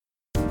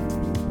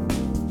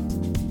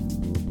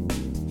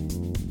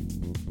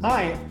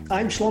Hi,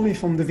 I'm Shlomi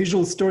from the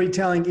Visual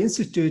Storytelling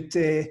Institute,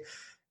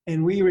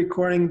 and we're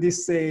recording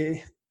this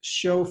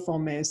show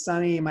from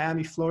sunny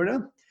Miami,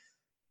 Florida.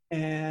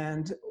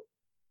 And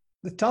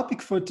the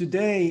topic for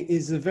today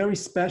is very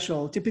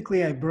special.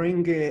 Typically, I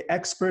bring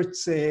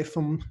experts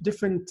from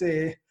different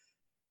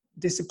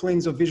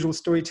disciplines of visual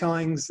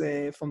storytelling,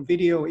 from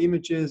video,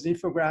 images,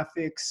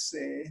 infographics,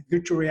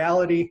 virtual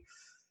reality,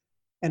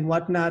 and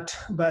whatnot.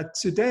 But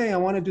today, I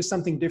want to do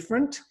something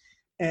different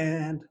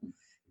and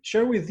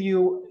share with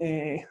you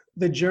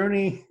the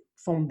journey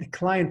from the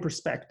client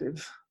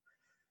perspective.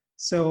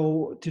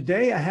 So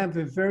today I have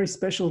a very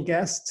special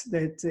guest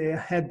that I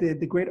had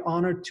the great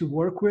honor to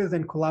work with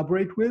and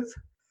collaborate with.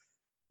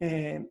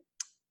 And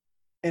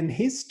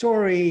his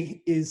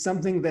story is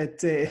something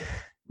that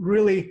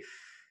really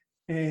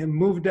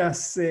moved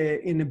us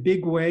in a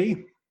big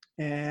way.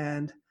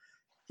 And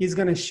he's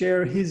going to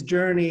share his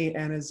journey,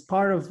 and as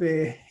part of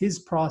his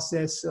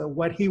process,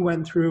 what he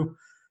went through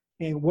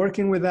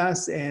working with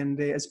us and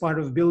as part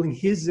of building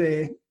his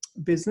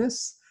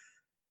business.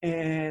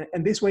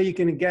 And this way you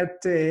can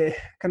get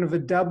kind of a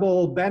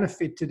double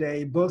benefit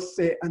today, both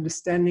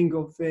understanding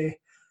of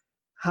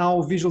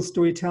how visual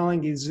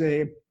storytelling is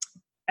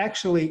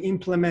actually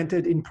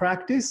implemented in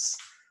practice,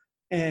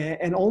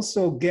 and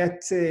also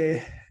get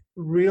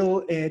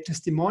real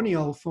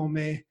testimonial from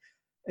a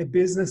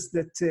business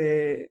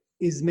that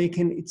is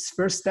making its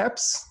first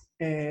steps,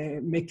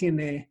 making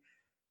a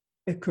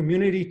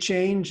community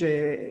change.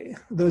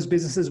 Those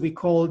businesses we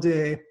called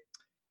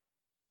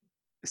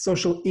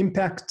social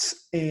impact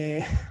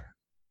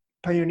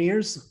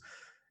pioneers.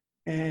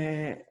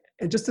 And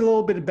just a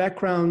little bit of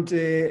background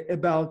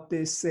about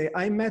this.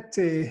 I met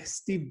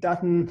Steve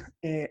Dutton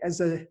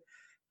as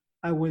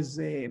I was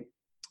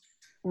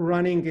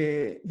running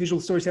a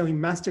visual storytelling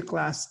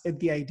masterclass at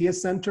the Idea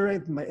Center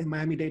at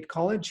Miami-Dade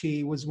College.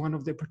 He was one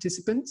of the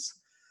participants.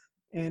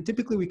 And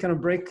typically we kind of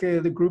break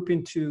the group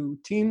into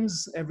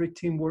teams. Every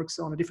team works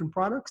on a different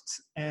product.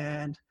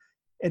 And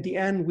at the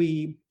end,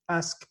 we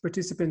ask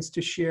participants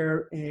to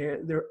share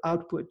their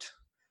output.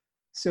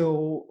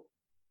 So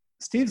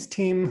Steve's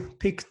team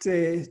picked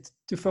to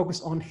focus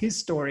on his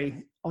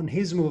story, on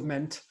his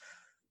movement.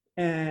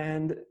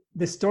 And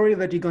the story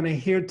that you're going to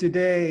hear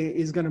today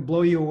is going to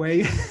blow you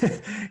away,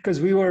 because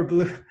we were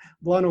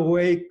blown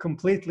away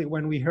completely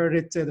when we heard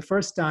it the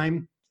first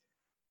time.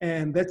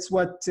 And that's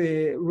what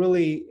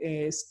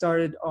really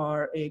started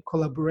our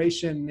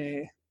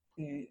collaboration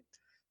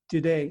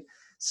today.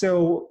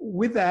 So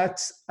with that,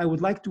 I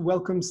would like to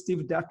welcome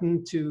Steve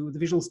Dutton to the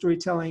Visual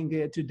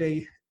Storytelling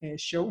Today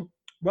show.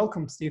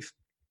 Welcome, Steve.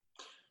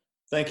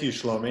 Thank you,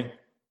 Shlomi.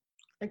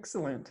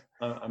 Excellent.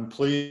 I'm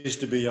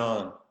pleased to be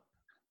on.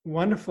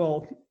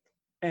 Wonderful.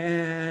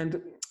 And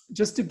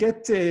just to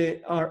get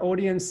our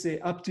audience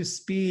up to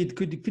speed,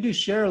 could you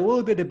share a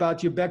little bit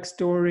about your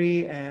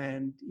backstory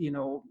and,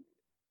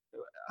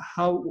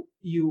 how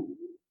you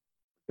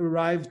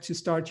arrived to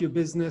start your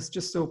business,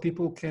 just so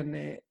people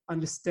can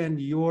understand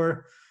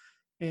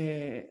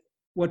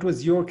what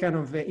was your kind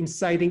of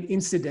inciting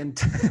incident,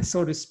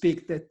 so to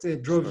speak,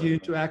 that drove you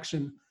into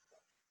action?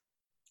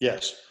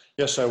 Yes,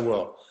 I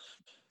will.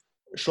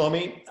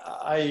 Shlomi,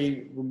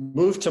 I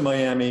moved to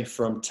Miami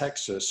from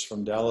Texas,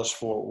 from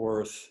Dallas-Fort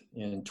Worth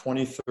in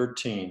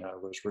 2013. I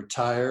was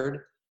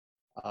retired,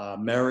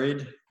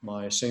 married,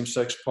 my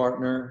same-sex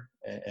partner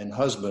and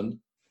husband,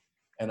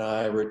 and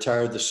I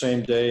retired the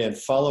same day. And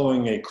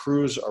following a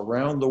cruise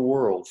around the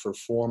world for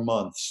 4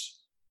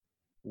 months,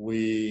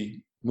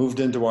 we moved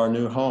into our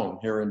new home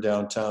here in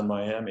downtown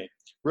Miami.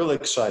 Really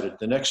excited.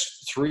 The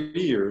next 3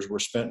 years were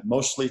spent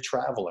mostly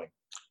traveling.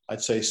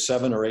 I'd say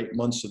 7 or 8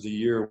 months of the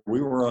year,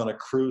 we were on a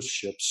cruise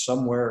ship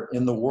somewhere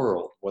in the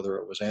world, whether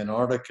it was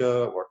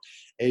Antarctica or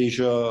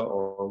Asia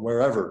or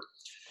wherever,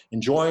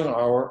 enjoying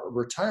our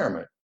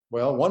retirement.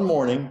 Well, one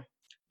morning,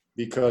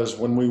 because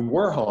when we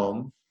were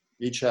home,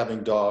 each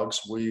having dogs,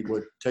 we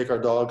would take our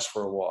dogs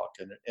for a walk,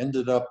 and it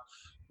ended up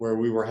where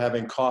we were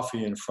having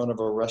coffee in front of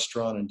a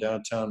restaurant in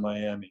downtown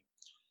Miami.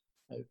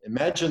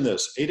 Imagine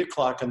this, 8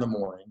 o'clock in the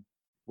morning,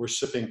 we're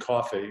sipping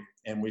coffee,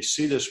 and we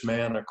see this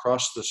man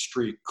across the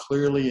street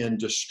clearly in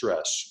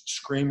distress,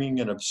 screaming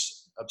in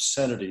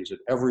obscenities at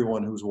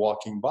everyone who's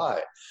walking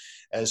by,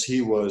 as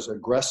he was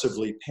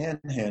aggressively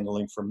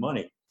panhandling for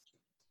money.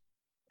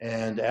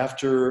 And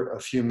after a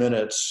few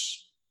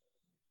minutes,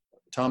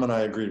 Tom and I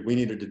agreed we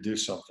needed to do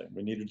something.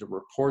 We needed to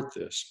report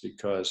this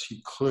because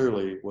he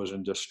clearly was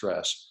in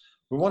distress.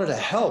 We wanted to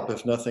help,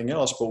 if nothing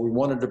else, but we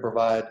wanted to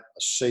provide a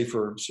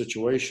safer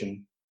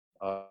situation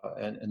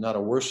and not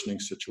a worsening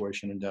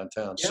situation in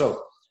downtown. Yeah.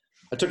 So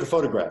I took a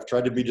photograph,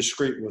 tried to be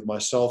discreet with my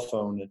cell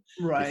phone.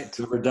 And right. If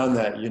you've ever done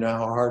that, you know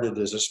how hard it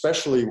is,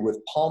 especially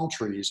with palm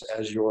trees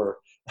as your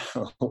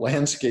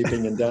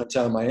landscaping in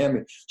downtown Miami.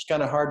 It's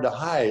kind of hard to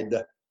hide.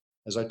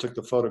 As I took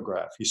the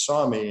photograph, he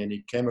saw me and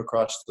he came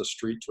across the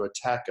street to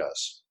attack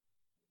us.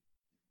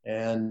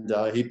 And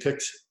he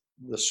picked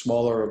the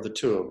smaller of the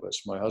two of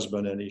us, my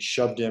husband, and he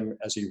shoved him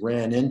as he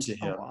ran into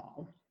him. Oh,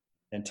 wow.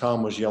 And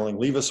Tom was yelling,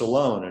 "Leave us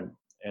alone."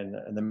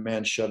 And the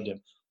man shoved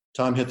him.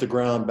 Tom hit the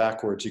ground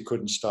backwards. He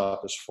couldn't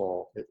stop his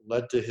fall. It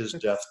led to his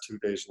death 2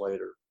 days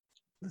later.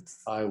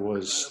 I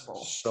was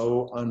incredible.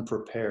 so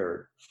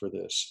unprepared for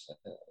this.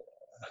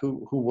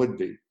 Who would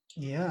be?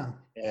 Yeah.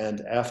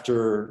 And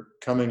after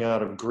coming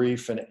out of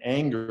grief and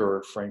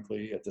anger,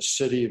 frankly, at the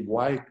city,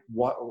 why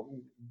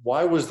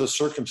was the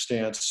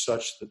circumstance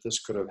such that this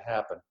could have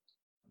happened?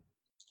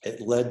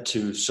 It led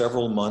to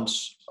several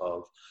months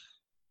of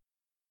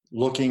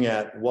looking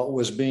at what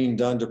was being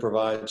done to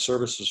provide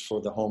services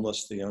for the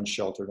homeless, the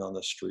unsheltered on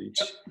the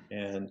streets.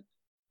 And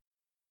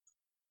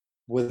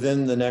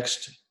within the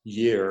next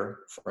year,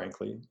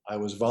 frankly, I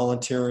was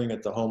volunteering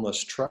at the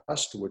Homeless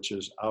Trust, which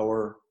is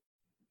our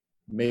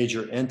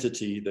major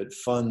entity that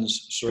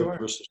funds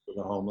services for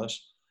the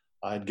homeless.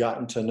 I'd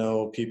gotten to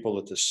know people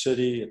at the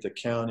city, at the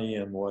county,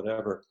 and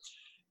whatever.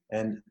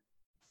 And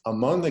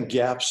among the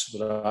gaps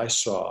that I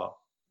saw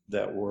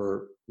that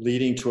were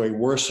leading to a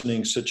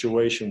worsening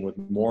situation with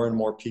more and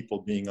more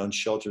people being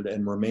unsheltered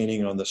and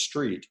remaining on the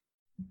street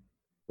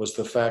was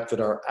the fact that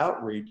our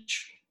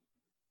outreach,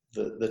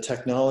 the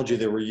technology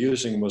they were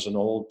using was an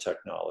old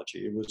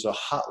technology. It was a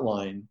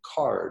hotline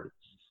card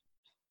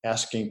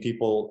asking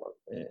people,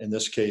 in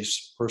this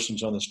case,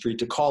 persons on the street,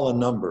 to call a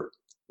number.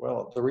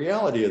 Well, the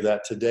reality of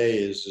that today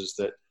is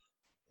that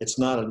it's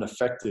not an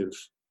effective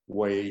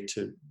way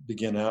to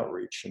begin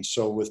outreach. And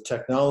so with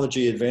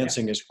technology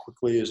advancing as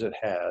quickly as it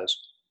has,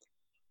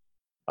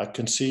 I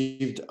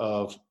conceived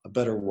of a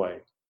better way.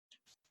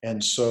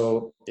 And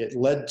so it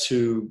led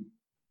to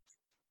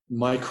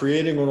my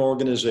creating an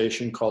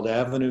organization called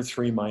Avenue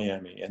 3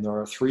 Miami. And there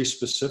are 3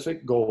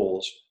 specific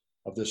goals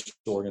of this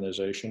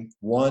organization.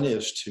 One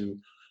is to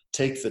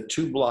take the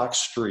 2-block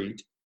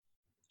street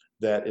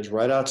that is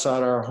right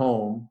outside our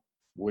home,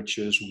 which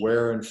is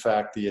where, in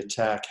fact, the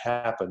attack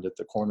happened, at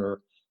the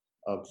corner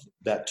of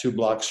that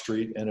 2-block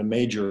street and a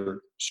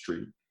major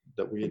street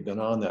that we had been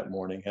on that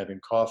morning having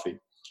coffee,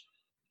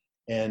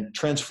 and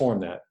transform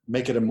that,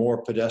 make it a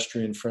more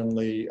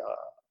pedestrian-friendly,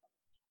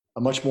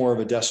 a much more of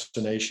a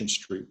destination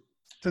street.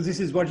 So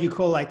this is what you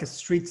call like a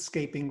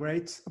streetscaping,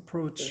 right?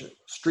 Approach.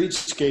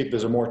 Streetscape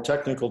is a more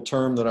technical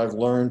term that I've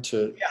learned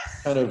to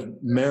kind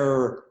of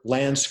mirror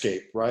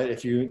landscape, right?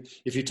 If you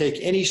take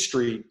any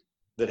street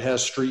that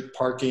has street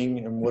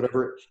parking and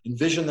whatever,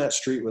 envision that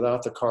street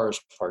without the cars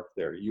parked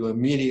there. You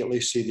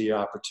immediately see the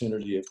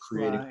opportunity of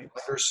creating a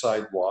better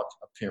sidewalk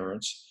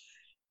appearance,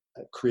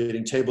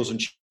 creating tables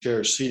and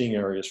chairs, seating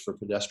areas for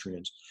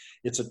pedestrians.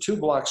 It's a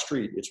 2-block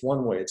street. It's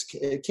one way.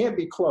 It can't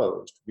be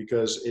closed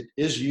because it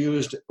is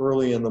used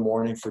early in the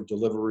morning for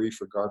delivery,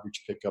 for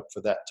garbage pickup,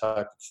 for that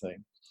type of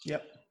thing.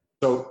 Yep.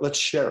 So let's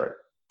share it,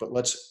 but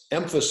let's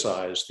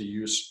emphasize the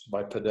use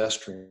by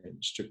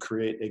pedestrians to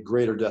create a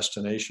greater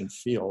destination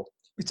feel.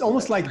 It's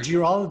almost like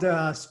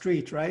Giralda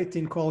Street, right?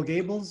 In Coral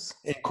Gables?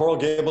 In Coral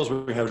Gables,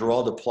 we have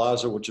Giralda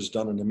Plaza, which has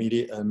done an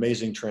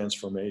amazing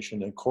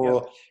transformation.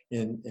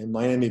 And in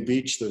Miami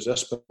Beach, there's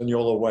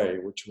Espanola Way,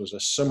 which was a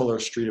similar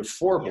street of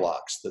 4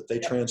 blocks that they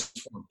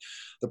transformed.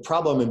 The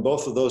problem in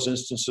both of those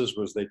instances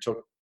was they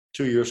took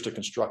 2 years to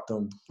construct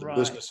them. The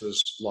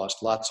businesses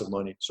lost lots of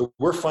money. So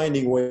we're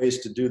finding ways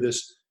to do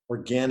this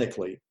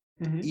organically,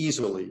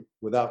 easily,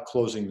 without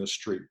closing the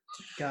street.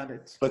 Got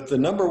it. But the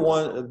number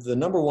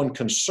one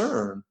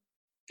concern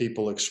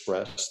people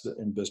express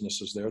in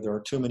businesses there are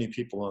too many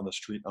people on the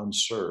street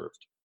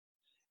unserved.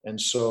 And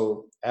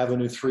so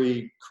Avenue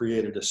 3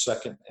 created a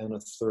second and a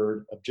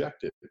third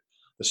objective.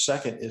 The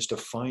second is to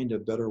find a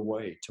better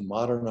way to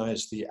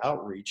modernize the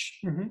outreach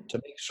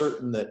to make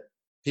certain that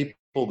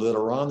people that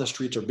are on the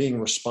streets are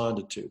being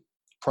responded to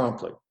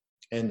promptly,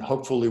 and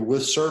hopefully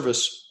with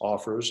service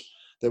offers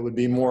that would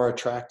be more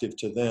attractive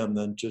to them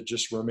than to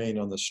just remain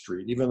on the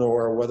street, even though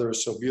our weather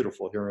is so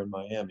beautiful here in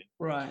Miami.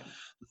 Right.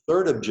 The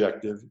third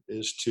objective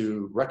is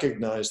to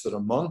recognize that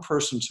among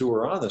persons who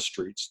are on the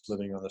streets,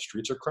 living on the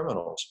streets, are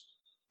criminals.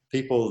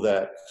 People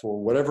that,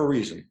 for whatever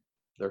reason,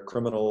 their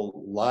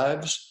criminal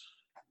lives,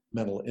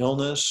 mental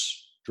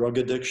illness, drug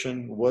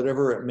addiction,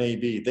 whatever it may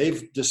be,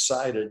 they've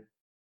decided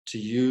to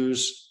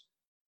use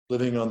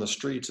living on the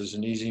streets as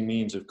an easy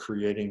means of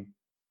creating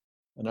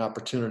an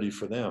opportunity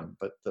for them,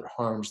 but that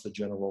harms the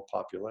general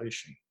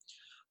population.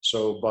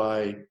 So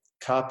by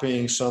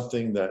copying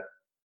something that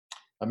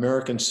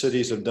American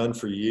cities have done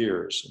for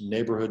years,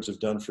 neighborhoods have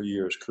done for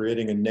years,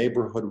 creating a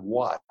neighborhood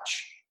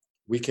watch,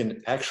 we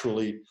can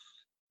actually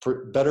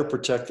better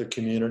protect the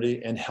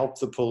community and help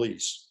the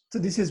police. So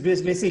this is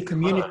basically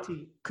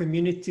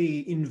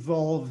community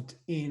involved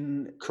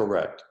in.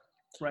 Correct.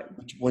 Right.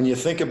 When you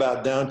think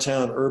about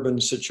downtown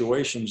urban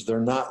situations, they're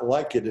not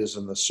like it is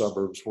in the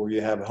suburbs where you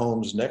have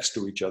homes next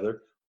to each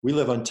other. We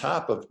live on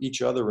top of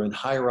each other in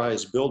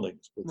high-rise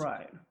buildings with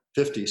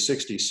 50,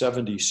 60,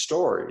 70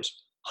 stories,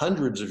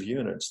 hundreds of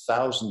units,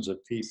 thousands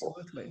of people.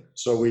 Absolutely.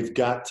 So we've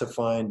got to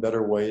find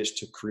better ways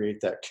to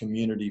create that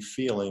community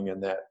feeling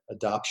and that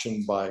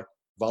adoption by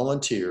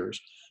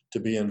volunteers to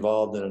be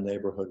involved in a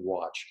neighborhood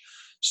watch.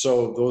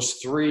 So those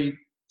 3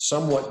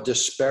 somewhat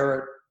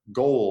disparate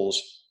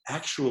goals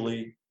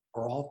actually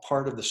are all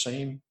part of the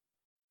same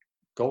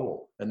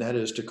goal, and that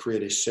is to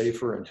create a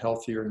safer and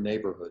healthier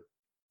neighborhood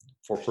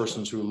for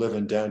persons who live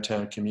in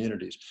downtown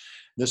communities.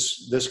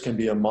 This can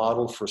be a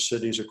model for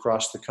cities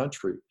across the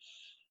country.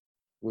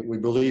 We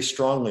believe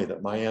strongly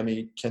that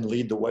Miami can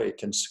lead the way,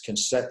 can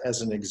set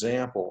as an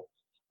example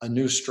a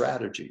new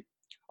strategy.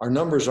 Our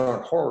numbers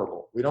aren't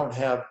horrible. We don't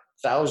have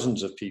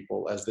thousands of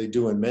people, as they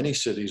do in many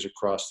cities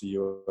across the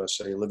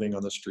USA, living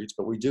on the streets,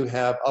 but we do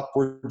have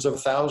upwards of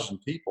 1,000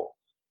 people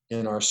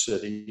in our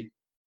city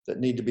that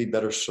need to be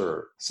better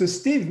served. So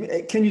Steve,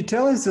 can you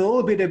tell us a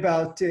little bit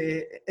about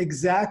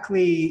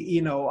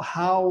exactly,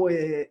 how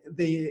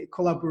the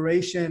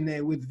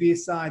collaboration with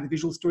VSI, the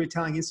Visual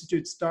Storytelling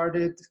Institute,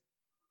 started?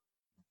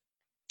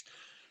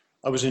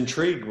 I was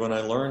intrigued when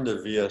I learned of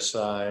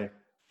VSI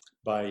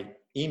by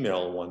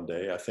email one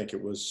day. I think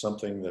it was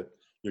something that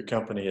your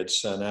company had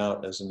sent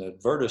out as an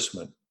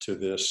advertisement to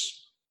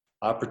this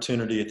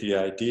opportunity at the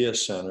Idea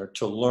Center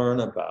to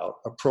learn about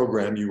a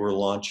program you were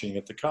launching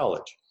at the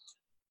college.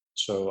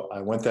 So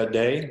I went that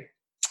day.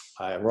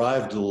 I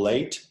arrived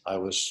late. I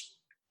was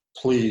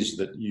pleased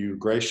that you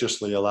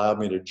graciously allowed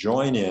me to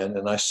join in,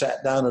 and I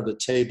sat down at a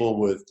table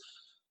with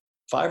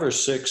 5 or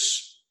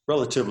 6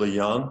 relatively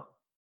young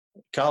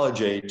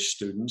college-age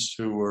students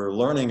who were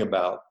learning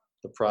about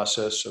the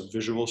process of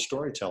visual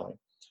storytelling.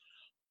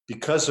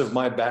 Because of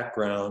my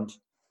background,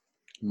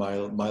 my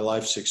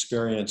life's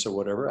experience or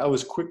whatever, I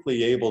was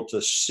quickly able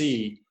to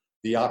see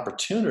the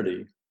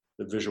opportunity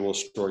that visual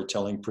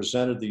storytelling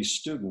presented these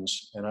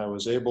students, and I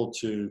was able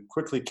to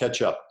quickly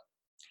catch up.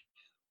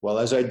 Well,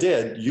 as I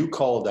did, you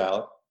called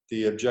out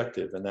the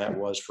objective, and that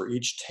was for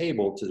each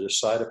table to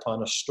decide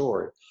upon a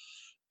story.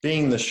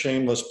 Being the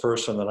shameless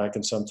person that I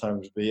can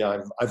sometimes be,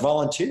 I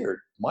volunteered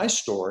my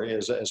story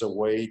as a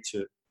way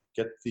to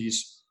get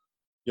these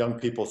young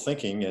people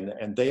thinking,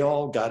 and they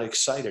all got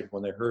excited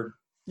when they heard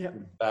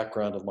the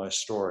background of my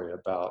story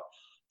about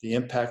the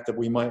impact that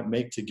we might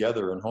make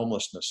together in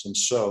homelessness. And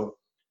so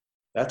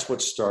that's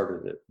what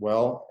started it.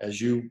 Well,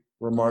 as you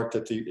remarked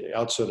at the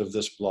outset of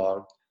this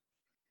blog,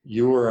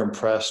 you were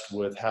impressed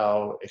with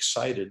how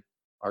excited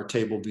our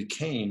table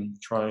became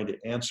trying to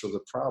answer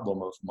the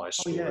problem of my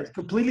story. Oh yeah, it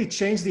completely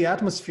changed the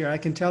atmosphere, I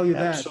can tell you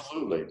that.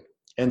 Absolutely.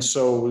 And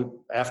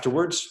so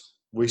afterwards,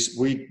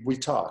 we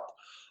talked.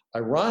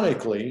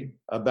 Ironically,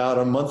 about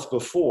a month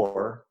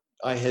before,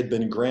 I had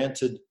been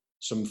granted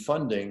some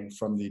funding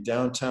from the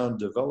Downtown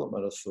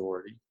Development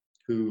Authority,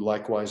 who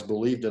likewise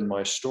believed in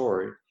my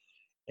story.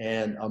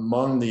 And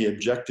among the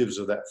objectives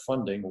of that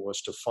funding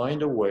was to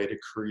find a way to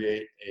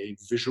create a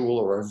visual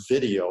or a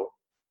video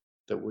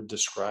that would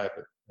describe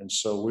it. And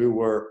so we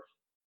were,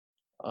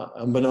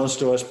 unbeknownst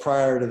to us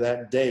prior to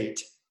that date,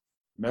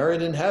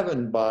 married in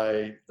heaven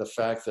by the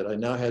fact that I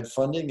now had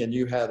funding and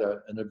you had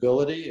an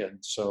ability. And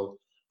so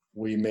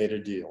we made a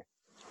deal.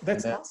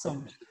 That's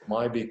awesome.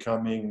 My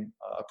becoming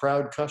a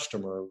proud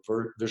customer of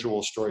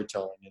Visual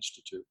Storytelling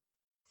Institute.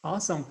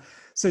 Awesome.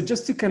 So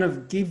just to kind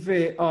of give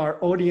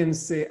our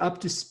audience up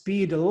to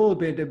speed a little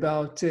bit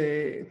about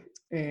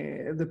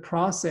the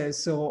process.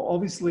 So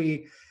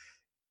obviously,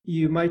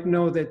 you might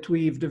know that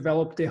we've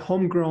developed a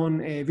homegrown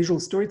visual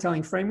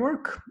storytelling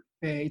framework.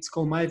 It's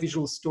called My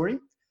Visual Story. It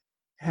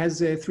has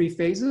 3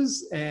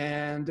 phases,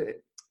 and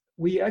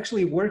we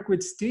actually work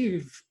with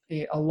Steve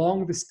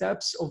along the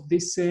steps of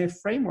this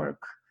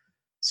framework.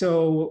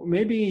 So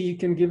maybe you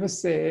can give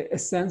us a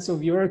sense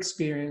of your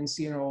experience.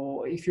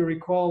 If you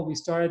recall, we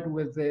started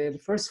with the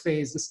first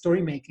phase, the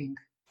story making.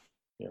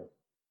 Yeah,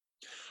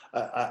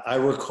 I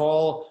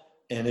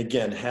recall, and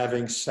again,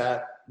 having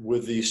sat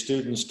with these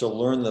students to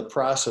learn the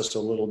process a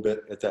little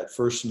bit at that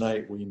first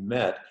night we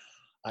met,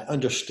 I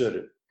understood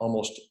it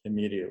almost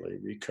immediately,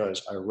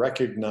 because I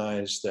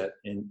recognize that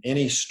in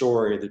any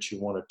story that you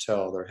want to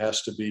tell, there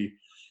has to be,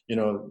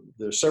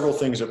 there's several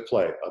things at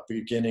play: a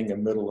beginning, a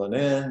middle, and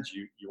end.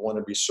 You want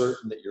to be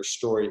certain that your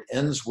story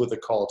ends with a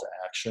call to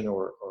action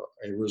or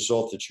a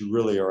result that you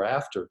really are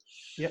after.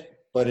 Yep.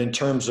 But in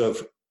terms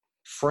of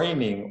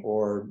framing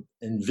or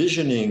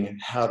envisioning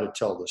how to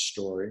tell the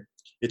story,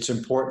 it's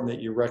important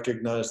that you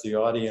recognize the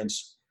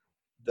audience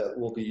that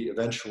will be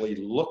eventually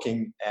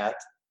looking at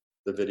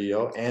the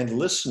video and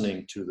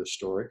listening to the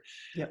story.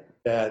 Yep.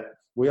 That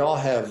we all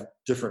have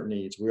different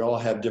needs. We all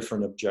have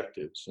different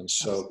objectives. And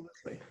so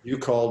you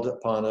called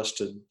upon us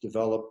to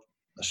develop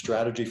a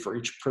strategy for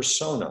each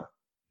persona.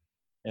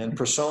 And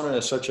persona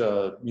is such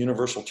a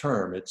universal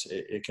term.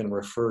 It can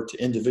refer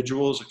to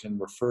individuals. It can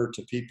refer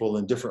to people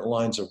in different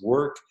lines of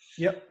work.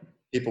 Yep.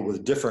 People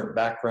with different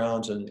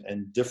backgrounds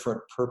and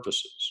different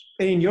purposes.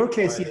 In your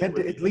case, you had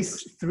at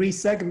least 3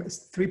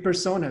 segments, 3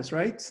 personas,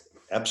 right?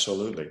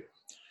 Absolutely.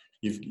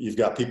 You've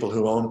got people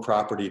who own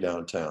property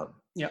downtown.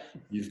 Yeah.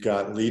 You've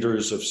got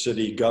leaders of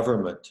city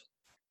government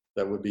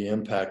that would be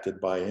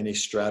impacted by any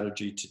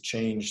strategy to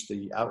change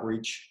the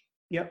outreach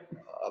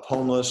of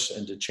homeless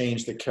and to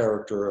change the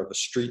character of a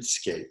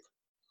streetscape.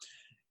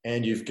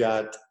 And you've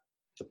got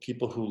the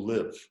people who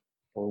live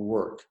or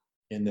work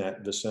in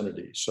that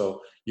vicinity.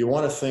 So you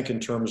want to think in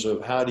terms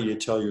of how do you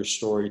tell your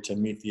story to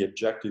meet the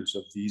objectives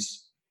of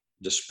these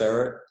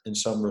disparate, in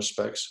some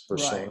respects,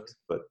 personas,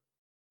 but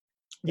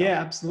Yeah,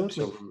 Yeah,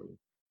 absolutely. absolutely.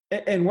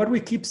 And what we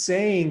keep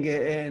saying,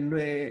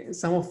 and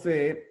some of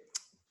the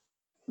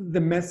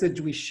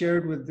message we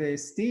shared with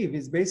Steve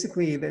is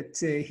basically that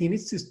he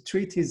needs to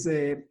treat his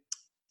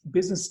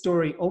business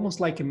story almost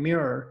like a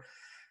mirror.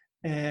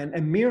 And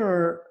a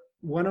mirror,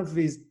 one of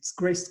its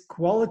great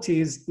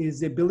qualities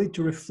is the ability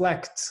to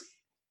reflect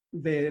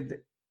the,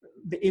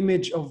 the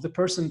image of the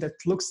person that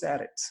looks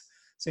at it.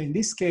 So in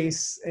this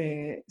case,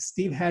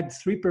 Steve had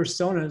three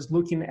personas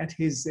looking at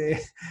his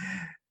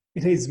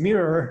in his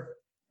mirror,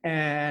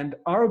 and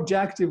our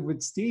objective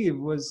with Steve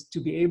was to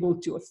be able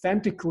to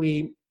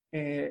authentically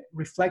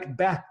reflect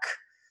back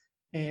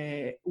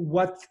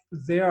what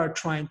they are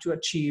trying to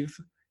achieve,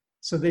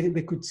 so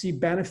they could see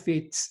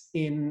benefits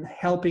in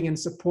helping and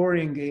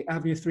supporting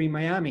Avenue 3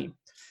 Miami.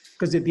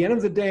 Because at the end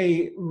of the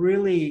day,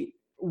 really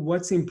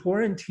what's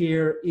important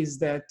here is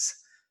that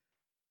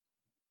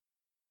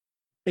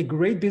a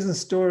great business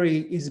story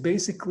is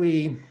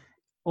basically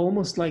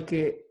almost like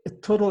a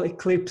total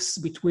eclipse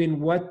between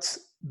what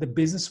the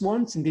business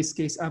wants, in this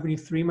case, Avenue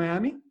 3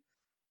 Miami,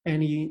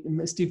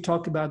 and Steve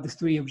talked about the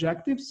three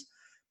objectives,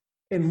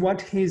 and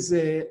what his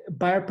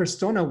buyer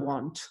persona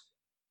want.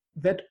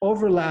 That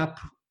overlap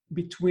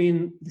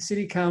between the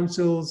city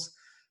councils,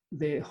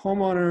 the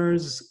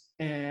homeowners,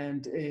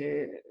 and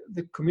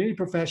the community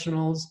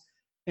professionals,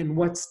 and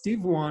what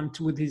Steve wants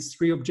with his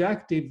three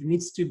objectives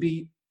needs to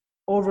be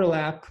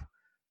overlap.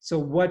 So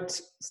what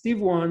Steve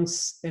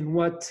wants and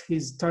what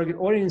his target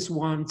audience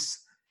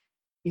wants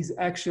is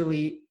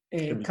actually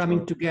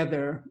coming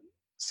together.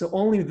 So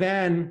only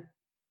then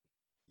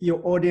your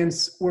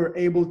audience were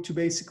able to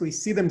basically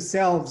see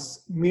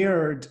themselves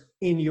mirrored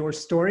in your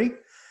story.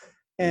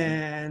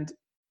 And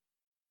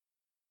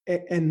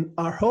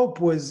our hope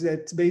was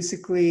that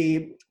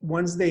basically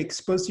once they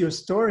expose your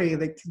story,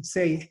 they can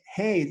say,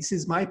 hey, this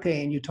is my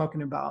pain you're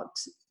talking about.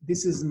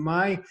 This is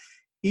my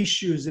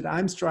issues that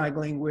I'm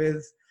struggling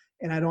with,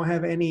 and I don't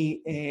have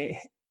any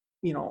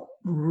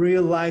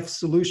real life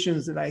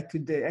solutions that I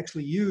could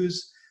actually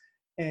use.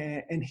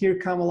 And here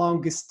come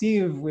along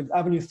Steve with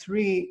Avenue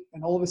 3,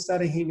 and all of a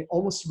sudden he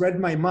almost read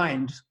my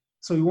mind.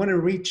 So we want to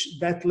reach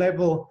that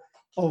level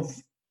of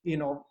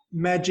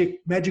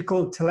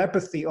magical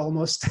telepathy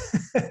almost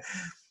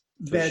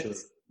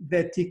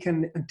that he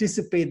can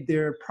anticipate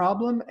their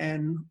problem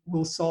and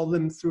will solve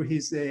them through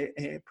his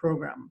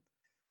program.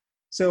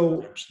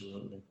 So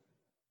absolutely.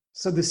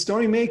 So the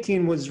story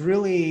making was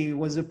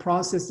a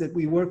process that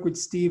we worked with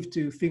Steve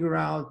to figure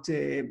out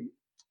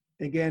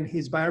again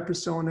his buyer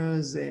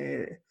personas,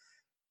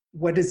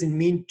 what does it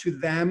mean to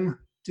them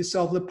to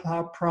solve the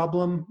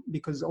problem,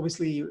 because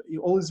obviously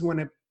you always want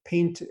to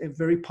paint a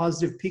very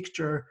positive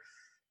picture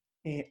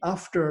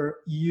after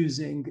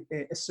using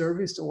a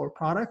service or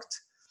product.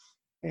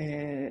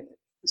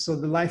 So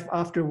the life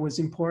after was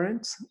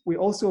important. We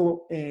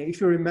also,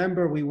 if you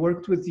remember, we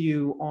worked with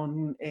you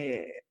on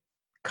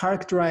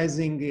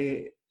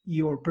characterizing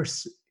your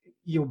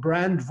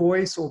brand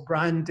voice or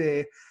brand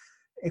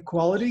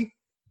equality.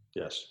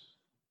 Yes.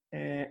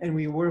 And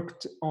we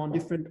worked on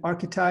different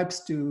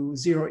archetypes to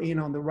zero in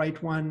on the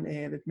right one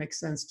that makes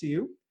sense to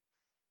you.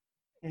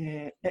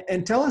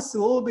 And tell us a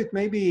little bit,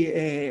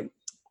 maybe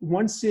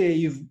once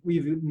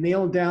we've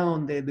nailed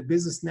down the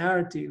business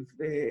narrative,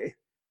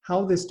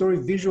 how the story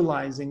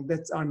visualizing,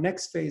 that's our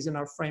next phase in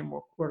our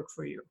framework, work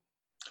for you.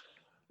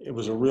 It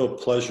was a real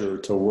pleasure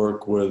to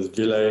work with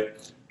Ville,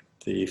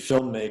 the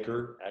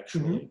filmmaker,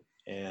 actually,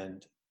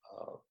 and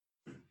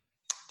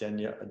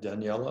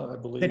Daniela,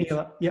 I believe.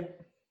 Daniela, yep.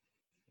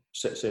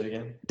 Say it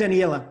again.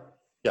 Daniela.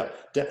 Yeah,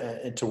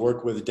 and to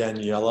work with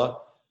Daniela,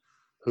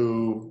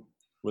 who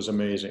was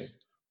amazing.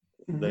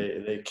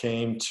 They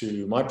came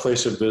to my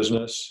place of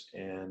business,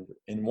 and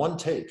in one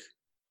take,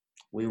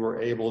 we were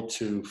able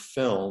to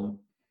film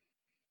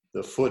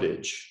the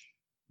footage,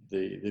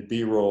 the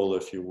B-roll,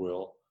 if you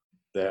will,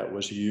 that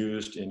was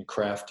used in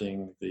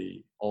crafting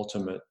the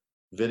ultimate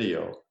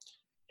video.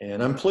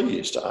 And I'm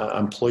pleased.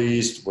 I'm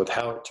pleased with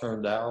how it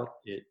turned out.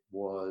 It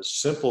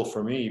was simple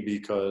for me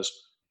because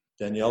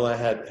Daniela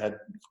had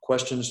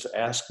questions to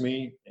ask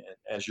me,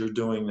 as you're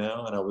doing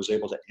now, and I was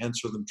able to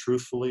answer them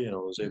truthfully, and I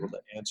was able to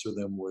answer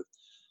them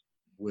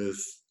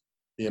with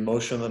the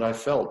emotion that I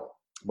felt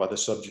by the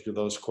subject of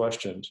those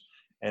questions.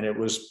 And it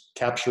was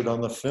captured on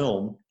the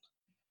film.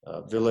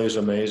 Ville is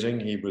amazing.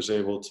 He was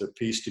able to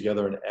piece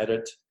together an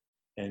edit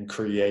and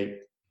create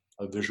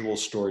a visual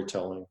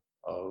storytelling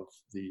of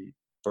the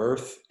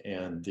birth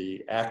and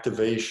the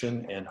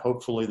activation and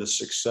hopefully the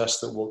success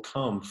that will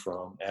come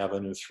from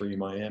Avenue 3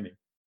 Miami.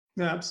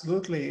 No,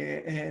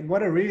 absolutely. And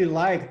what I really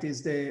liked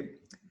is the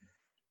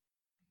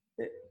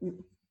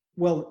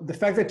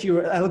fact that you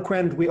were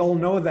eloquent, we all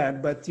know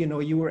that, but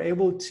you were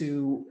able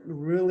to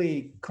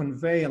really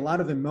convey a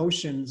lot of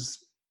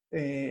emotions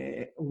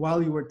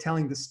while you were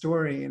telling the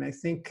story. And I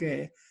think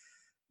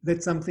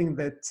that's something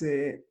that,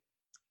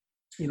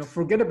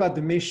 forget about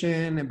the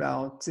mission,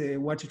 about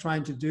what you're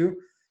trying to do.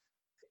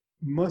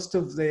 Most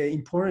of the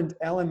important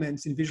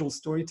elements in visual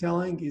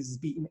storytelling is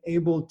being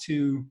able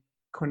to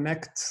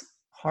connect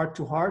heart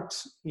to heart,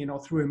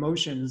 through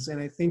emotions.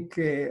 And I think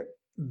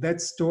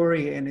that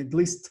story, and at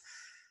least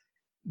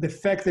the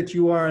fact that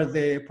you are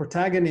the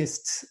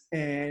protagonist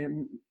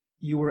and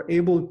you were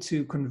able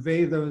to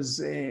convey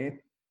those,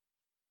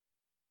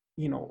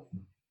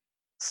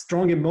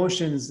 strong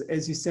emotions,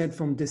 as you said,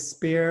 from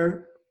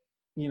despair,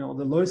 the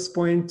lowest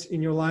point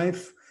in your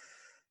life,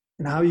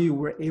 and how you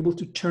were able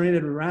to turn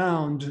it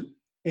around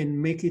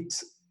and make it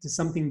to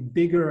something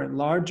bigger and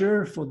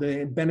larger for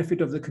the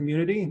benefit of the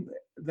community.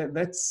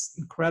 That's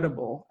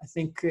incredible. I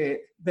think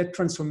that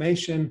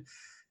transformation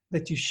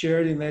that you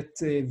shared in that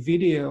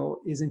video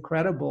is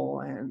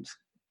incredible, and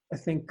I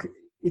think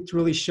it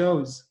really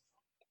shows.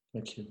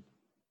 Thank you.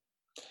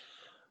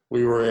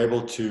 We were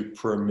able to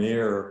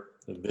premiere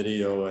the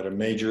video at a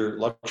major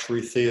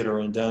luxury theater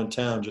in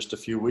downtown just a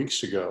few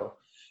weeks ago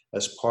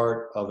as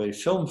part of a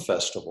film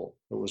festival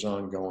that was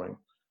ongoing.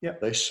 Yep.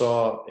 They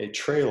saw a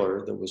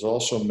trailer that was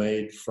also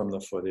made from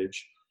the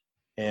footage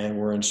and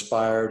were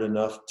inspired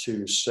enough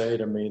to say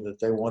to me that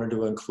they wanted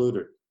to include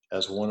it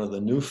as one of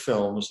the new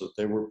films that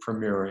they were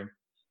premiering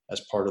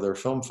as part of their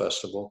film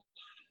festival.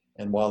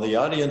 And while the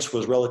audience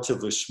was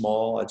relatively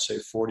small, I'd say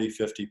 40,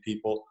 50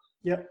 people,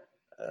 yep.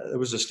 It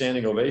was a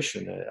standing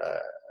ovation.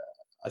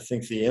 I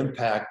think the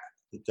impact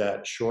that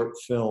that short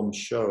film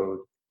showed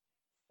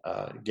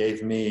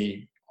gave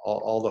me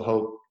all the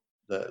hope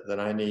that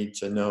I need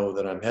to know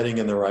that I'm heading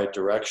in the right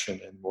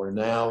direction. And we're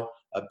now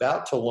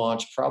about to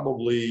launch,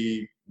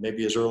 probably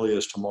maybe as early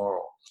as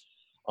tomorrow,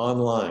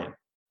 online,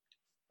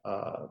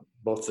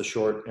 both the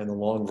short and the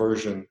long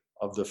version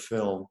of the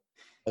film,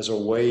 as a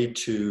way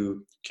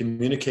to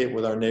communicate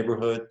with our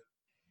neighborhood,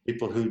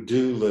 people who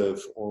do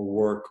live or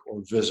work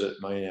or visit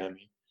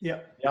Miami.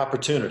 Yeah. The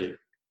opportunity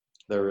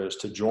there is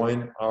to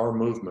join our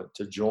movement,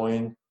 to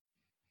join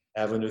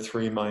Avenue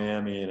 3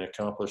 Miami in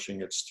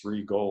accomplishing its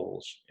 3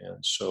 goals.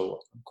 And so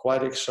I'm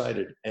quite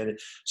excited. And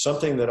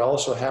something that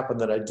also happened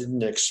that I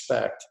didn't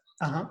expect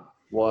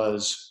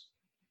was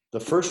the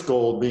first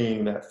goal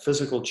being that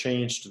physical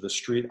change to the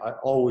street, I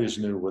always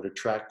knew would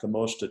attract the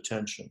most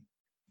attention.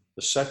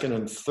 The second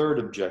and third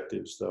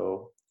objectives,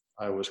 though,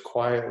 I was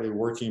quietly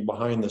working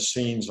behind the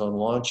scenes on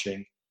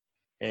launching,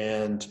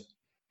 and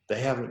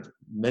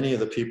many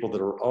of the people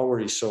that are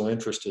already so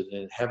interested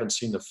and haven't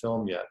seen the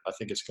film yet, I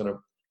think it's going to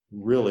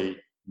really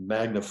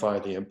magnify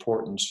the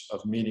importance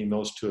of meeting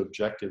those 2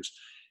 objectives.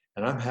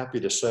 And I'm happy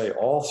to say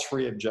all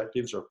 3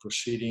 objectives are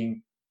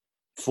proceeding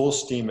full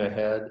steam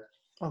ahead,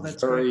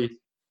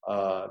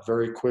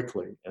 very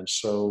quickly. And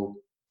so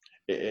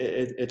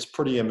it's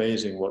pretty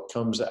amazing what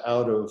comes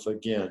out of,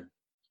 again,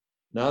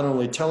 not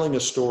only telling a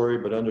story,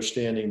 but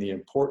understanding the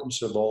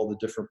importance of all the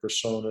different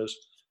personas,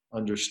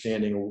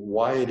 understanding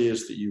why it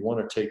is that you want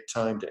to take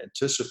time to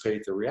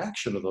anticipate the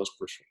reaction of those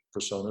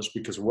personas,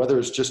 because whether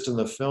it's just in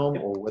the film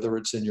or whether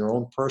it's in your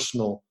own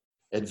personal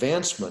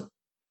advancement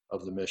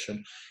of the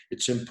mission,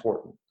 it's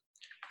important.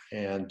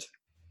 And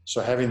so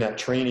having that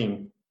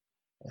training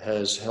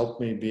has helped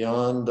me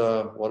beyond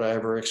what I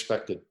ever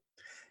expected.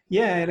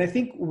 Yeah, and I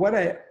think what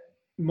I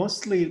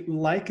mostly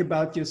like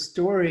about your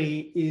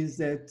story is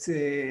that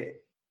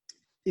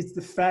it's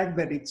the fact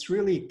that it's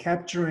really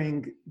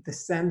capturing the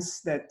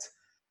sense that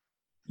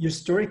your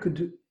story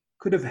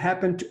could have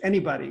happened to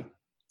anybody.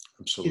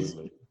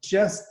 Absolutely. It's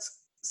just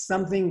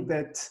something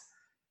that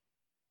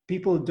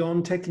people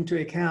don't take into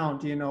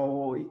account.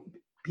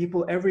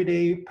 People every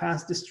day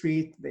pass the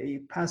street, they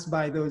pass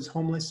by those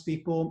homeless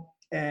people,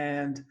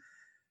 and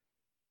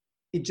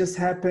it just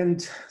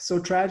happened so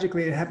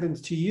tragically. It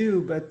happened to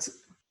you, but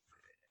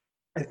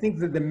I think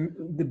that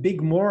the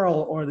big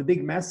moral or the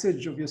big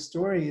message of your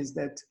story is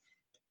that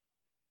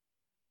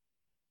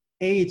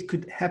A, it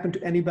could happen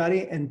to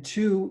anybody, and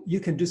 2, you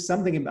can do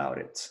something about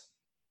it.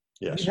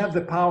 Yes. You have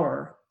the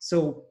power.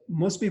 So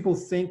most people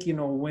think,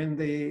 when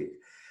they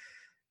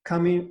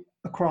come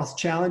across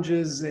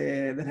challenges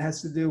that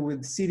has to do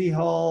with City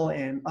Hall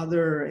and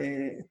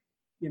other,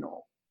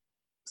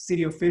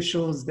 city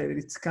officials, that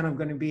it's kind of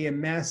going to be a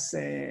mess.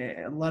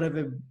 A lot of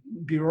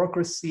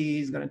bureaucracy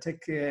is going to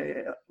take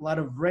a lot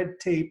of red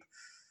tape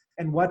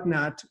and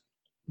whatnot.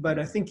 But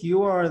I think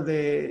you are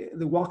the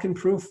walking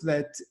proof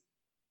that,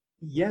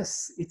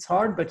 yes, it's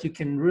hard, but you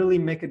can really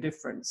make a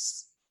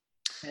difference.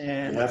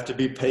 And you have to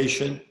be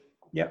patient.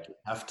 Yep. You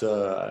have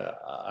to,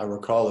 I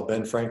recall the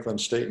Ben Franklin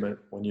statement,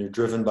 when you're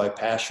driven by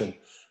passion,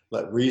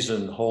 let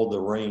reason hold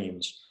the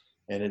reins.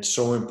 And it's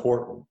so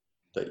important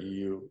that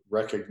you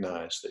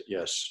recognize that,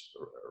 yes,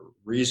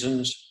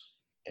 reasons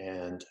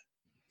and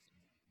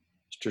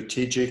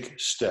strategic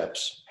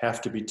steps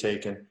have to be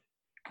taken.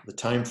 The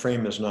time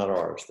frame is not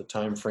ours. The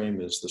time frame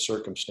is the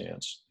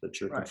circumstance that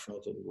you're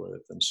confronted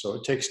with. And so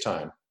it takes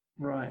time.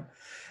 Right.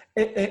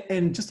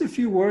 And just a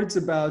few words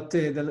about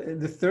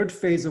the third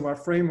phase of our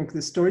framework,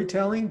 the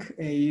storytelling.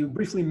 You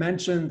briefly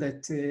mentioned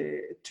that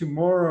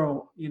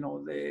tomorrow,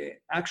 the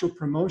actual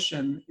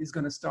promotion is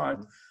going to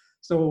start.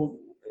 So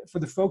for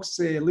the folks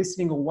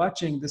listening or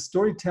watching, the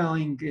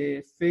storytelling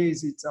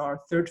phase, it's our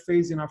third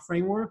phase in our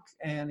framework.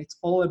 And it's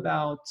all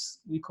about,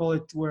 we call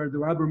it where the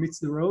rubber meets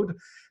the road.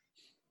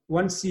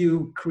 once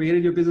you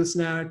created your business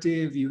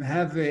narrative, you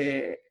have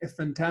a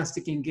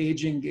fantastic,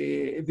 engaging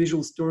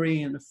visual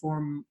story in the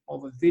form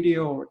of a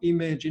video or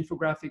image,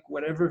 infographic,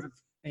 whatever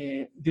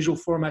visual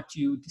format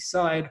you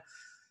decide.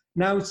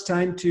 Now it's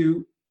time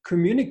to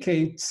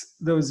communicate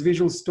those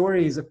visual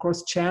stories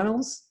across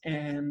channels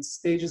and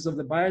stages of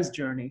the buyer's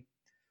journey.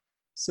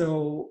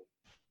 So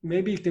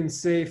maybe you can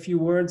say a few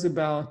words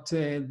about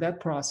that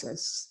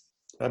process.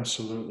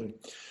 Absolutely.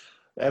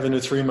 Avenue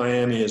 3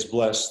 Miami is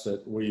blessed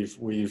that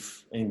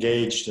we've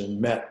engaged and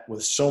met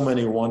with so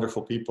many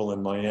wonderful people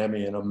in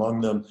Miami, and among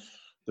them,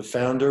 the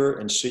founder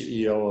and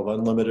CEO of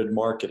Unlimited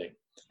Marketing,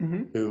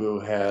 who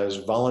has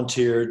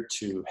volunteered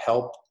to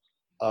help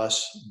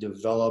us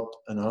develop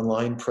an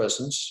online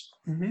presence,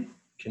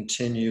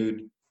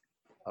 continued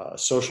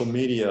social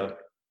media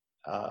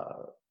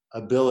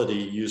ability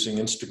using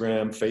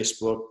Instagram,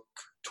 Facebook,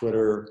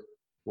 Twitter,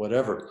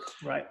 whatever.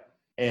 Right.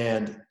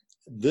 And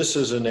this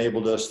has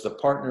enabled us, the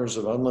partners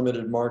of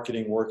Unlimited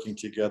Marketing working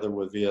together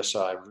with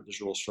VSI,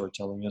 Visual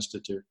Storytelling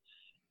Institute,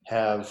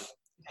 have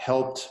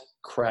helped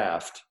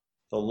craft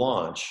the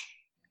launch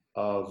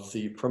of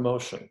the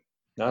promotion,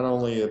 not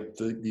only of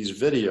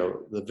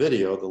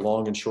the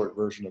long and short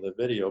version of the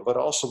video, but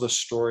also the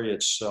story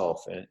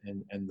itself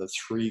and the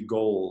three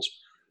goals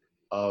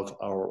of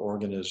our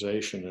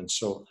organization. And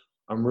so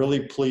I'm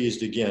really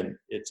pleased. Again,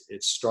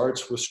 it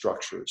starts with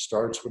structure, it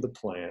starts with a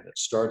plan, it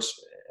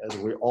starts, as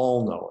we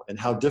all know, and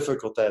how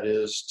difficult that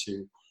is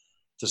to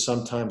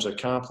sometimes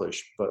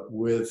accomplish. But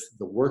with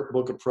the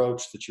workbook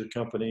approach that your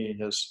company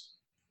has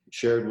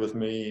shared with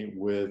me,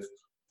 with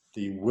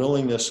the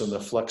willingness and the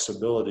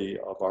flexibility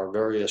of our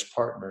various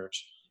partners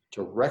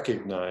to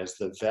recognize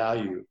the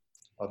value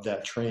of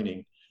that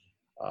training,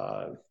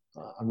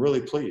 I'm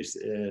really pleased.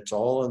 It's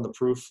all in the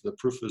proof. The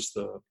proof is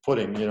the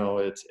pudding. You know,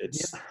 it's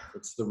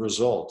the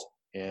result,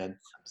 and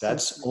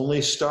that's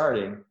only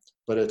starting.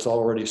 But it's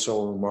already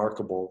so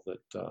remarkable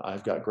that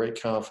I've got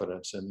great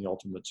confidence in the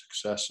ultimate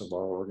success of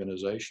our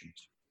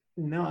organizations.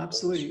 No,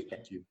 absolutely.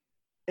 Thank you.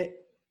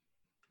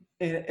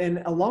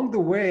 And along the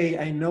way,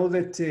 I know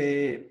that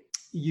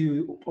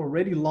you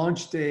already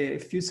launched a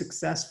few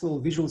successful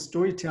visual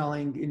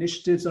storytelling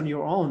initiatives on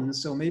your own.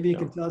 So maybe you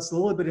can tell us a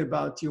little bit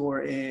about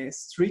your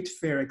street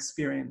fair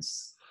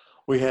experience.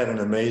 We had an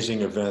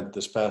amazing event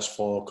this past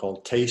fall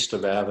called Taste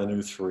of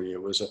Avenue 3.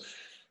 It was a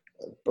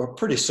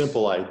pretty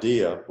simple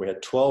idea. We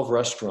had 12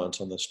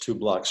 restaurants on this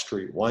 2-block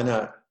street. Why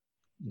not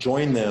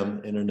join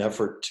them in an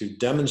effort to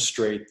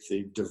demonstrate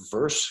the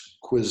diverse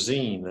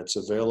cuisine that's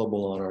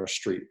available on our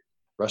street?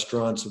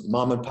 Restaurants,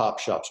 mom and pop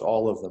shops,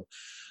 all of them,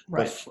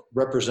 right,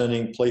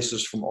 representing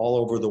places from all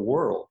over the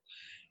world.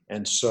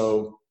 And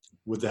so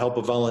with the help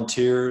of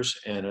volunteers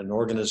and an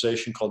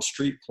organization called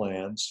Street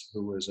Plans,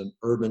 who is an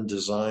urban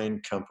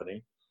design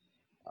company,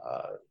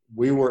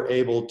 we were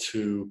able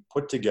to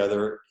put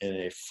together in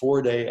a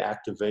 4-day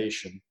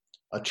activation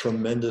a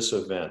tremendous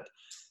event.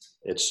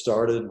 It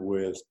started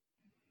with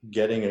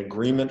getting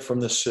agreement from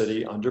the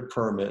city under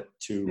permit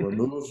to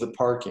remove the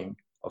parking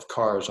of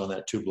cars on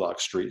that 2-block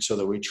street so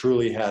that we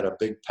truly had a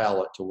big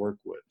palette to work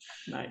with.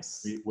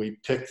 Nice. We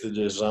picked the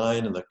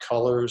design and the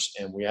colors,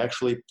 and we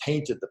actually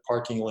painted the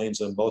parking lanes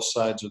on both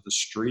sides of the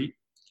street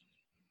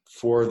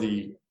for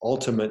the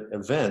ultimate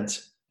event.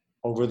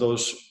 Over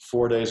those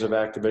 4 days of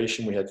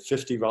activation, we had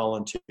 50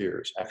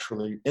 volunteers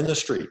actually in the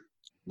street,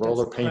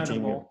 roller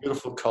painting in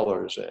beautiful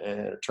colors,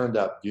 and it turned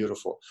out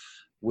beautiful.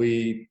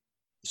 We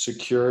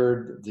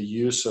secured the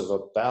use of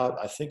about,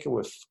 I think it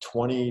was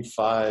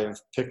 25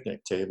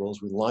 picnic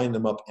tables. We lined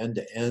them up end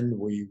to end.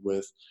 We,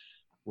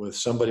 with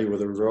somebody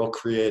with a real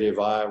creative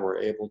eye, were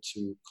able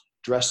to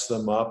dress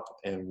them up,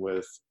 and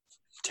with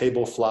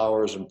table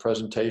flowers and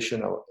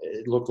presentation,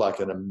 it looked like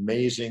an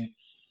amazing,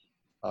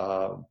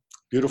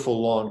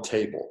 beautiful long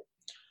table.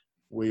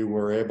 We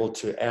were able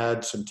to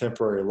add some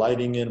temporary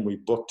lighting in. We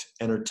booked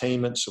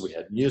entertainment, so we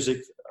had music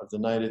of the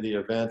night of the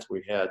event.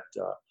 We had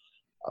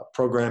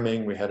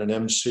programming. We had an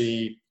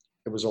MC.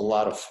 It was a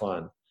lot of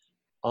fun.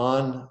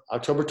 On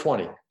October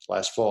 20,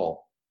 last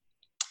fall,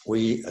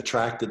 we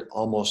attracted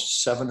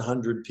almost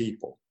 700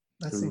 people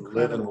who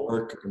live and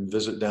work and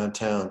visit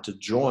downtown to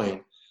join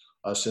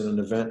us in an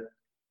event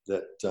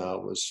that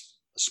was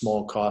a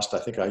small cost. I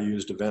think I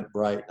used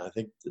Eventbrite, and I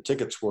think the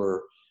tickets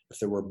were, if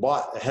they were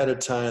bought ahead of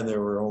time, they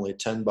were only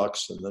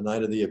 $10. And the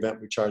night of the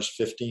event, we charged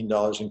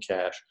 $15 in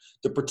cash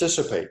to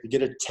participate, to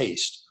get a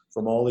taste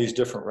from all these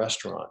different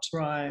restaurants.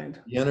 Right.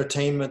 The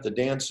entertainment, the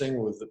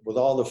dancing, with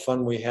all the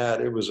fun we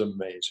had, it was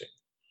amazing.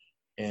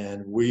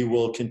 And we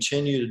will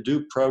continue to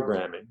do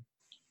programming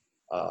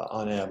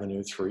on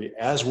Avenue 3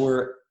 as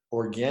we're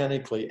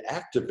organically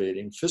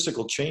activating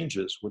physical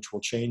changes, which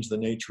will change the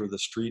nature of the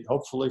street,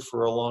 hopefully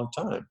for a long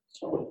time.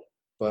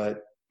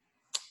 But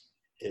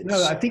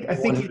I think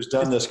anyone who's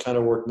done this kind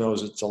of work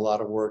knows it's a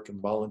lot of work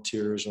and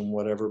volunteers and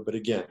whatever. But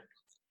again,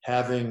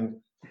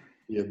 having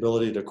the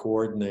ability to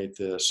coordinate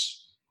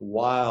this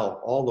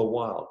all the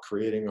while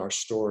creating our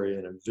story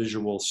in a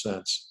visual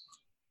sense,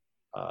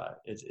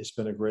 it's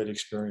been a great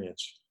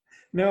experience.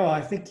 No,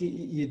 I think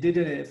you did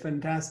a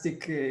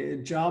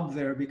fantastic job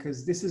there,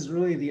 because this is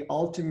really the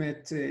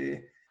ultimate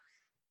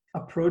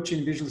approach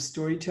in visual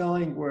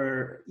storytelling,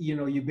 where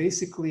you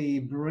basically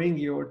bring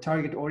your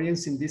target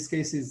audience, in this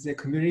case is the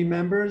community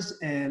members,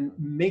 and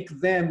make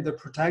them the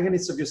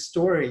protagonists of your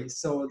story.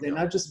 So they're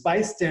Yeah. not just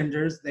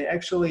bystanders, they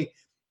actually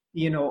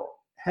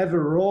have a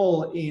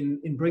role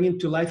in bringing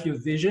to life your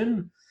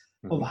vision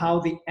of Mhm. how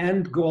the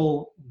end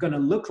goal gonna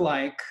look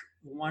like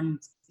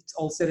once it's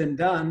all said and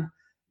done.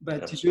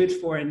 But to do it Absolutely.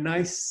 for a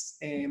nice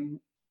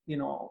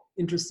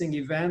interesting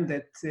event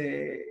that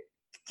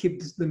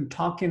keeps them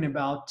talking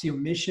about your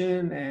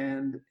mission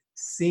and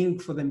seeing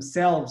for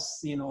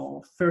themselves,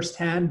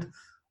 firsthand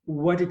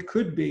what it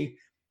could be.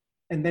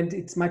 And then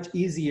it's much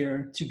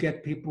easier to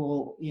get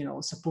people,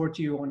 support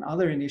you on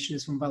other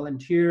initiatives from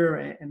volunteer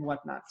and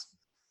whatnot.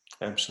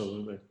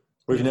 Absolutely.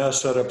 We've Yeah. now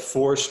set up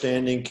 4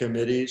 standing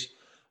committees.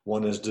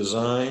 One is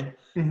design,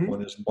 Mm-hmm.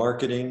 one is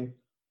marketing,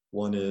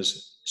 one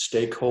is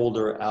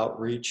stakeholder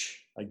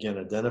outreach. Again,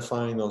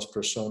 identifying those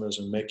personas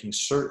and making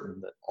certain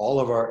that all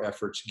of our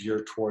efforts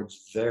gear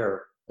towards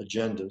their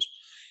agendas.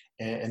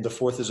 And the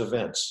fourth is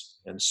events.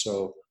 And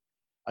so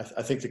I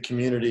think the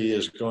community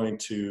is going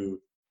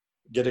to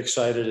get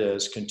excited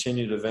as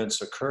continued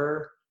events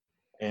occur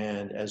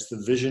and as the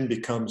vision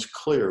becomes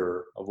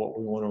clearer of what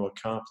we want to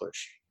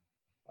accomplish.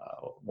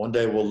 One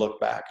day we'll look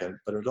back,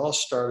 but it all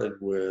started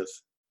with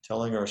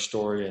telling our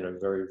story in a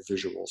very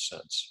visual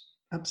sense.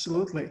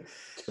 Absolutely.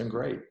 It's been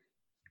great.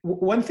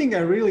 One thing I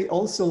really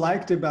also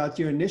liked about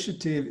your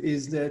initiative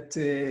is that,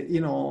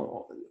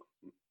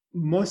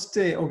 most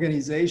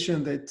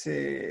organizations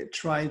that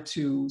try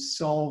to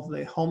solve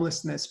the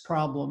homelessness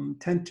problem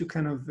tend to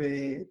kind of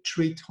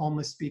treat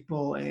homeless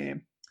people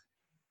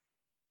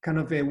kind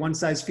of a one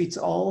size fits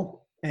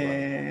all, Right.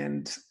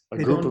 and A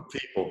they group don't. of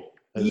people,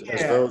 as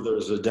Yeah, though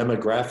there's a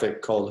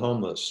demographic called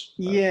homeless.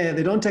 yeah,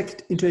 they don't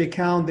take into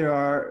account there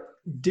are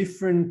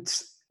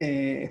different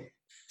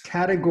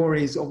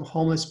categories of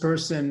homeless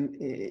person,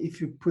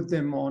 if you put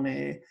them on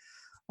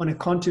a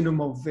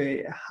continuum of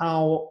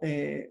how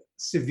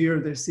severe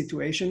their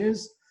situation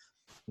is.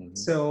 Mhm.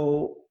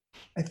 So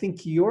I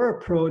think your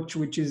approach,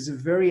 which is a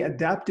very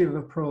adaptive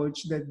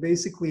approach that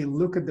basically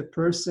look at the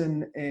person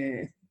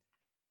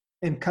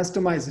and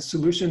customize a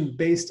solution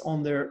based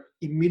on their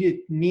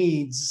immediate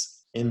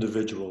needs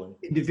Individually.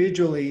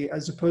 individually,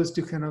 as opposed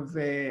to kind of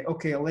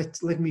okay,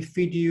 let me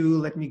feed you,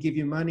 let me give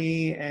you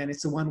money, and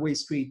it's a one-way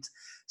street.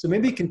 So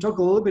maybe you can talk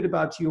a little bit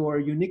about your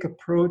unique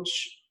approach,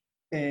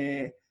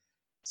 uh,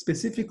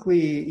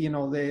 specifically,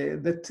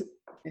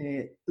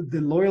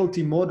 the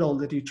loyalty model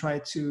that you try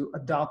to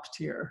adopt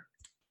here.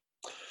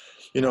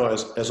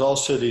 As all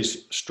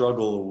cities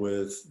struggle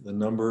with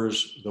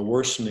the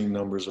worsening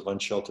numbers of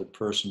unsheltered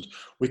persons,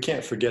 we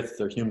can't forget that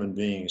they're human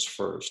beings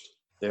first.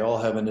 They all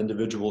have an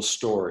individual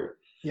story.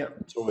 Yeah.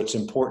 So it's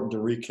important to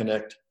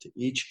reconnect to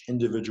each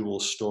individual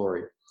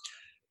story.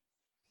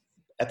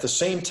 At the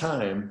same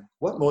time,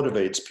 what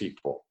motivates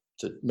people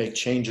to make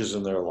changes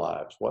in their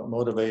lives? What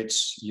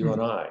motivates you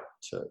and I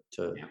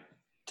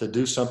to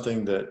do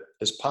something that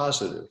is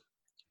positive?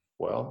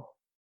 Well,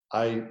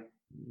 I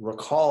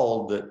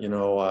recalled that,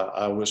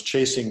 I was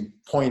chasing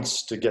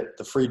points to get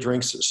the free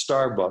drinks at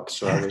Starbucks.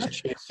 So I was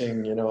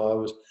chasing, I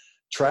was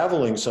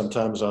traveling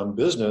sometimes on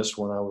business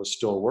when I was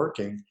still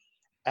working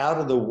out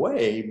of the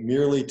way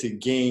merely to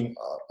gain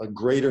a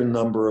greater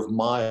number of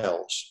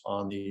miles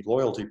on the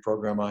loyalty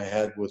program I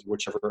had with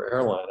whichever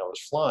airline I was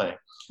flying.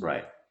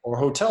 Right. Or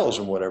hotels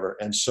and whatever.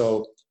 And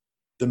so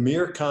the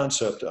mere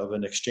concept of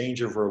an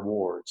exchange of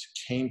rewards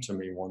came to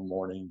me one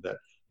morning, that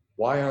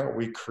why aren't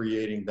we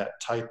creating that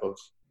type of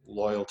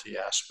loyalty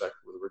aspect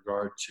with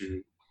regard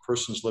to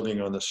persons living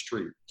on the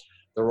street?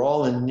 They're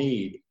all in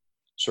need,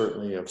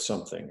 certainly, of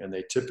something, and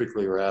they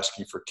typically are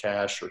asking for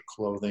cash or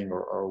clothing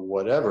or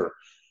whatever.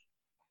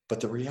 But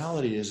the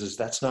reality is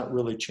that's not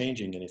really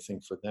changing anything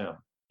for them.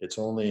 It's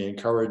only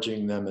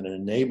encouraging them and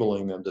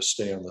enabling them to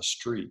stay on the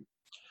street.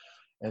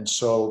 And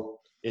so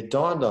it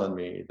dawned on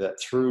me that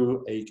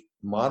through a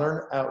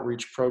modern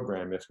outreach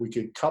program, if we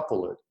could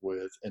couple it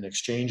with an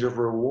exchange of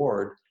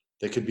reward,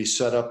 that could be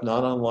set up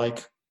not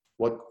unlike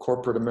what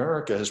corporate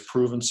America has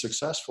proven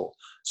successful,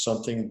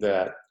 something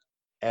that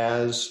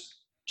as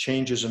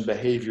changes in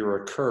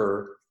behavior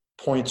occur,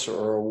 points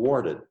are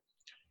awarded.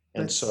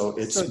 And That's so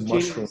it's so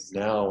mushroomed genius.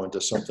 now into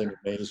something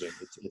amazing.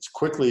 It's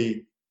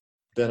quickly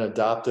been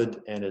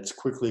adopted, and it's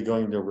quickly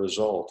going to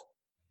result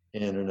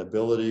in an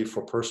ability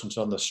for persons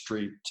on the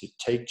street to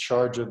take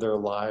charge of their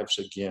lives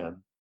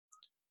again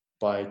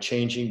by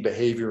changing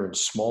behavior in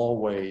small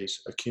ways,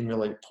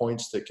 accumulate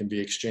points that can be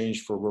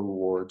exchanged for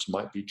rewards.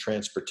 Might be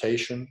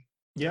transportation,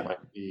 Yeah.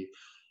 might be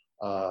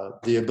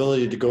the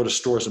ability to go to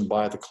stores and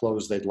buy the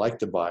clothes they'd like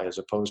to buy, as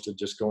opposed to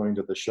just going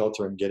to the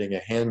shelter and getting a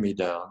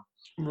hand-me-down.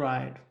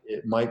 Right.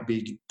 It might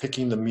be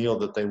picking the meal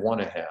that they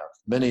want to have.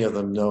 Many of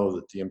them know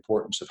that the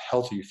importance of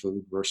healthy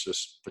food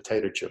versus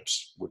potato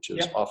chips, which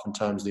is Yeah.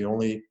 oftentimes the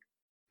only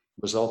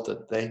result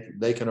that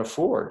they can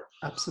afford.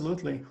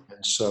 Absolutely.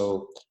 And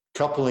so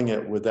coupling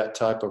it with that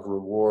type of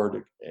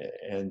reward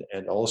and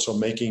also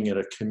making it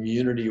a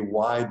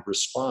community-wide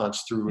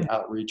response through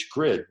Outreach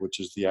Grid, which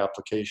is the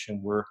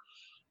application we're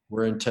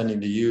intending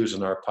to use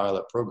in our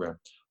pilot program.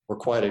 We're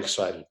quite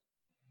excited.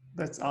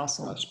 That's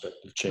awesome. Aspect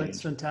of change.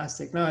 That's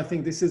fantastic. No, I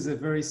think this is a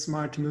very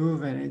smart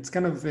move, and it's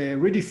kind of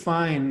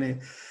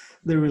redefine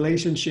the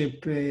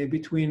relationship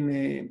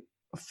between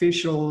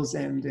officials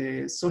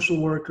and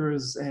social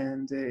workers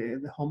and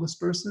the homeless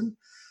person.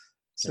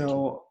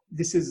 So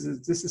this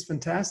is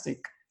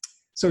fantastic.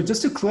 So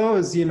just to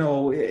close,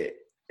 do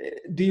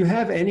you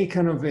have any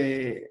kind of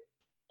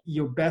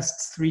your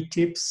best 3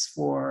 tips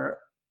for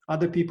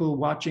other people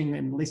watching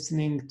and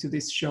listening to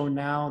this show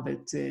now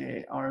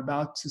that are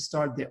about to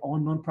start their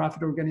own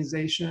nonprofit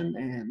organization?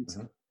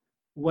 And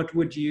what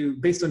would you,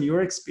 based on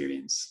your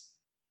experience?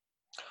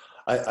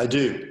 I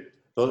do.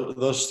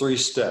 Those 3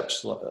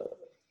 steps.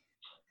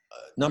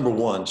 Number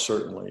 1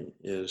 certainly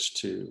is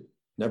to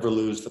never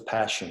lose the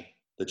passion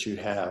that you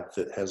have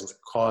that has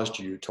caused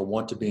you to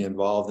want to be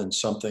involved in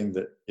something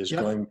that is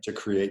going to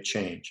create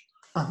change,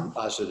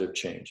 positive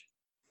change.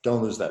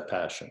 Don't lose that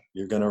passion.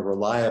 You're going to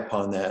rely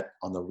upon that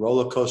on the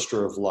roller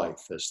coaster of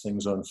life as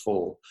things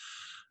unfold.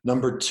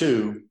 Number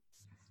 2,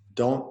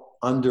 don't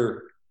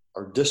under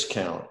or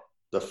discount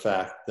the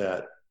fact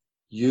that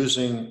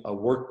using a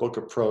workbook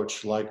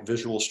approach like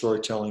Visual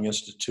Storytelling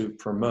Institute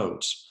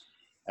promotes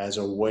as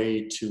a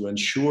way to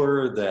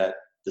ensure that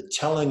the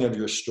telling of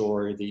your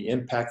story, the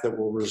impact that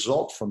will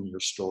result from your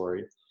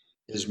story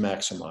is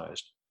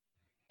maximized.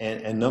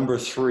 And number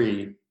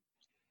 3,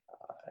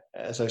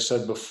 as I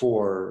said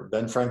before,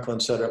 Ben Franklin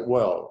said it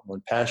well,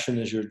 when passion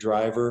is your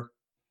driver,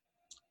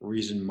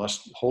 reason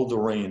must hold the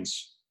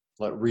reins.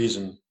 Let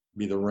reason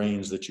be the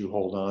reins that you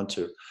hold on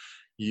to.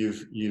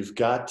 You've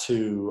got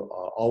to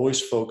always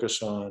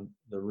focus on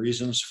the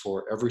reasons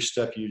for every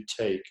step you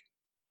take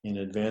in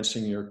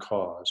advancing your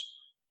cause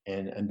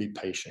and be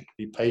patient.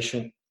 Be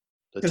patient.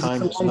 The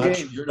time is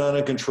not, you're not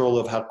in control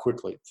of how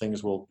quickly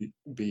things will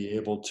be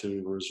able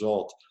to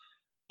result.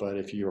 But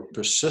if you're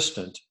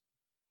persistent,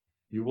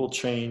 you will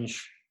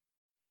change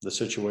the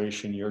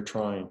situation you're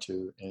trying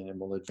to, and it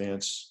will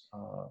advance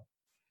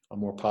a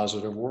more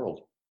positive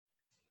world.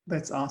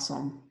 That's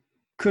awesome.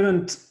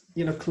 Couldn't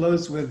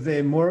close with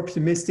more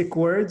optimistic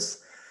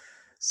words.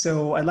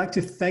 So I'd like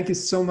to thank you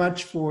so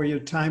much for your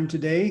time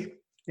today.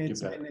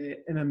 It's been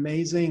an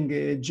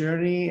amazing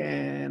journey,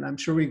 and I'm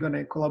sure we're going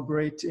to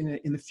collaborate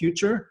in the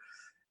future.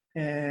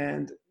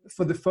 And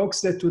for the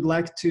folks that would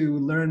like to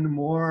learn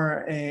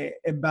more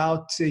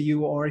about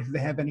you, or if they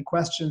have any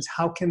questions,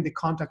 how can they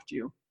contact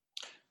you?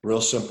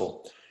 Real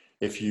simple.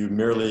 If you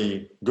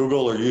merely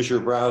Google or use your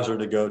browser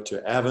to go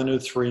to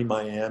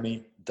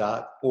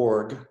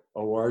avenue3miami.org,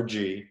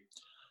 O-R-G,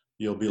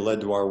 you'll be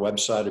led to our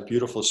website, a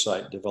beautiful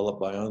site developed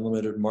by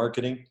Unlimited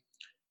Marketing.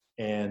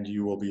 And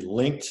you will be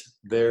linked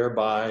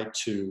thereby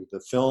to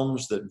the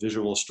films that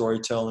Visual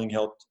Storytelling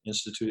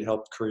Institute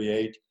helped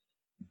create.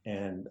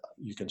 And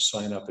you can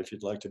sign up if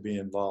you'd like to be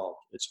involved.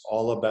 It's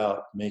all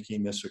about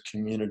making this a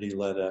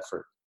community-led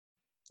effort.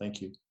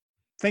 Thank you.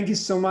 Thank you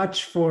so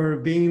much for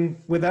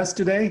being with us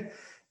today.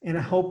 And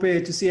I hope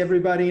to see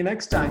everybody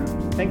next time.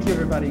 Thank you,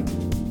 everybody.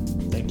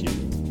 Thank you.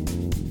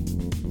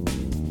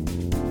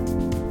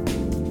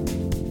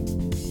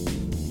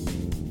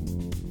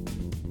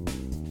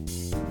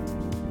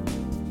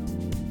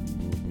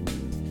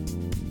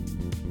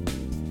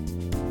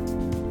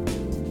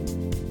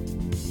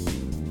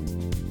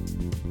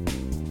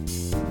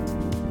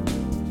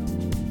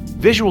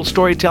 Visual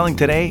Storytelling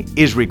Today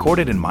is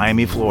recorded in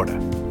Miami, Florida.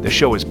 The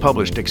show is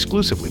published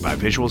exclusively by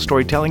Visual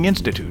Storytelling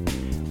Institute.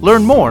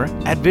 Learn more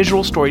at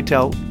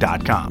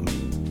visualstorytell.com.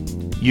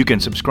 You can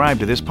subscribe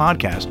to this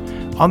podcast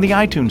on the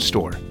iTunes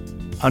Store.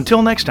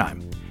 Until next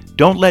time,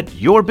 don't let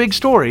your big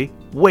story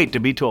wait to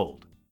be told.